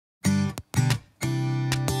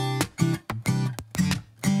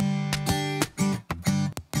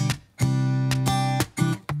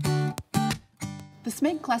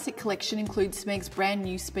Smeg Classic Collection includes Smeg's brand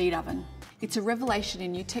new speed oven. It's a revelation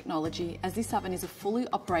in new technology, as this oven is a fully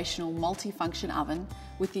operational multi-function oven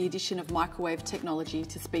with the addition of microwave technology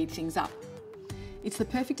to speed things up. It's the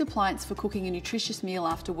perfect appliance for cooking a nutritious meal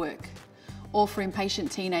after work, or for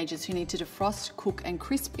impatient teenagers who need to defrost, cook and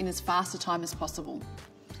crisp in as fast a time as possible.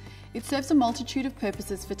 It serves a multitude of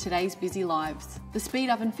purposes for today's busy lives. The speed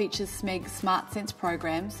oven features Smeg's Smart Sense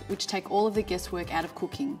programs, which take all of the guesswork out of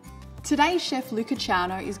cooking. Today's chef Luca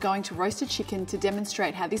Ciano is going to roast a chicken to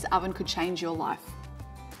demonstrate how this oven could change your life.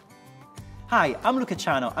 Hi, I'm Luca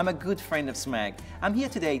Ciano. I'm a good friend of Smeg. I'm here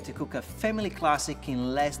today to cook a family classic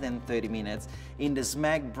in less than 30 minutes in the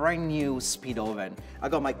Smeg brand new speed oven. I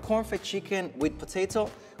got my corn-fed chicken with potato,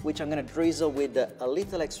 which I'm gonna drizzle with a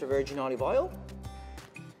little extra virgin olive oil.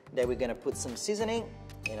 Then we're gonna put some seasoning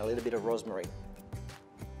and a little bit of rosemary.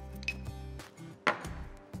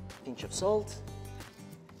 Pinch of salt,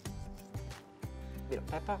 a bit of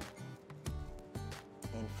pepper,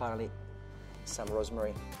 and finally some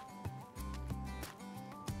rosemary.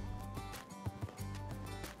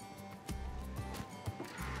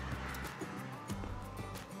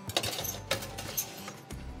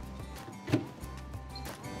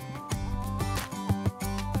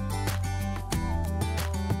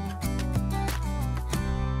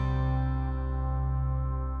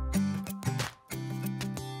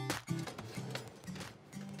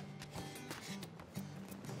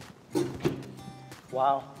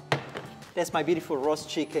 Wow, that's my beautiful roast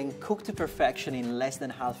chicken cooked to perfection in less than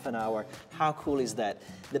half an hour. How cool is that?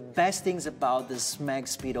 The best things about the Smeg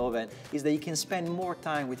speed oven is that you can spend more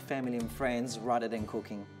time with family and friends rather than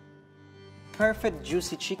cooking. Perfect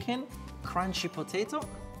juicy chicken, crunchy potato,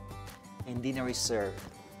 and dinner is served.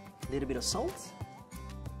 A little bit of salt,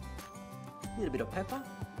 a little bit of pepper,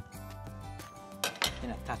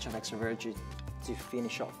 and a touch of extra virgin to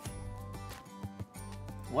finish off.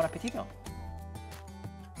 Buon appetito!